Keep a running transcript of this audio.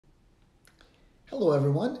Hello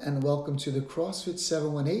everyone and welcome to the CrossFit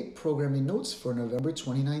 718 Programming Notes for November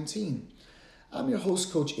 2019. I'm your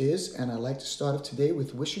host, Coach Iz, and I'd like to start off today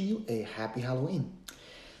with wishing you a happy Halloween.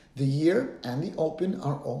 The year and the open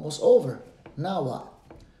are almost over. Now what?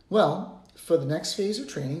 Well, for the next phase of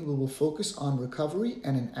training, we will focus on recovery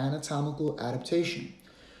and an anatomical adaptation.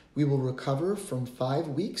 We will recover from 5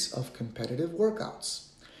 weeks of competitive workouts.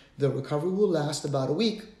 The recovery will last about a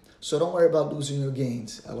week, so don't worry about losing your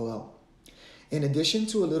gains, LOL. In addition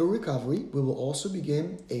to a little recovery, we will also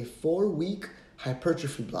begin a 4-week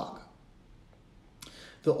hypertrophy block.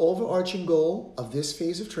 The overarching goal of this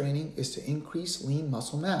phase of training is to increase lean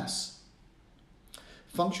muscle mass.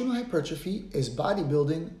 Functional hypertrophy is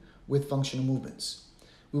bodybuilding with functional movements.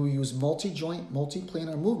 We will use multi-joint,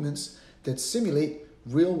 multi-planar movements that simulate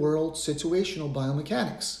real-world situational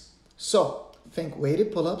biomechanics. So, think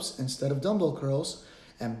weighted pull-ups instead of dumbbell curls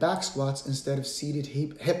and back squats instead of seated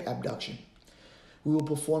hip abduction. We will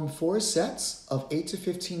perform 4 sets of 8 to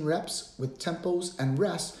 15 reps with tempos and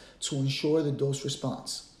rests to ensure the dose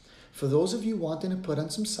response. For those of you wanting to put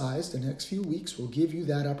on some size, the next few weeks will give you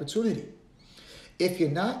that opportunity. If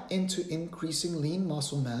you're not into increasing lean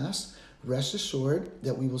muscle mass, rest assured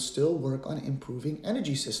that we will still work on improving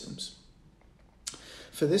energy systems.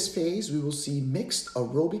 For this phase, we will see mixed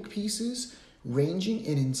aerobic pieces ranging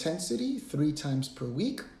in intensity 3 times per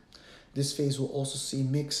week. This phase will also see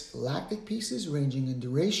mixed lactic pieces ranging in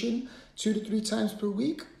duration 2 to 3 times per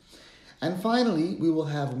week. And finally, we will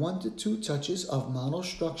have 1 to 2 touches of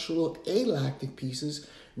monostructural alactic pieces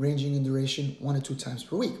ranging in duration 1 to 2 times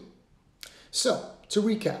per week. So, to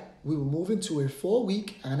recap, we will move into a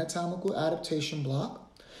 4-week anatomical adaptation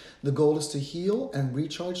block. The goal is to heal and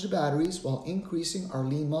recharge the batteries while increasing our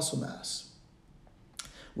lean muscle mass.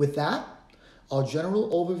 With that, our general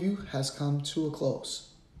overview has come to a close.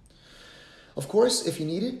 Of course, if you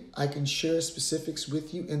need it, I can share specifics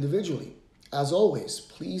with you individually. As always,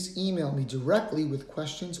 please email me directly with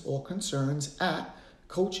questions or concerns at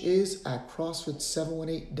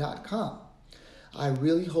coachiz@crossfit718.com. I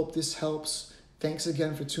really hope this helps. Thanks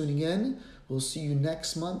again for tuning in. We'll see you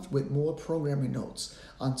next month with more programming notes.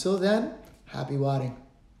 Until then, happy wadding.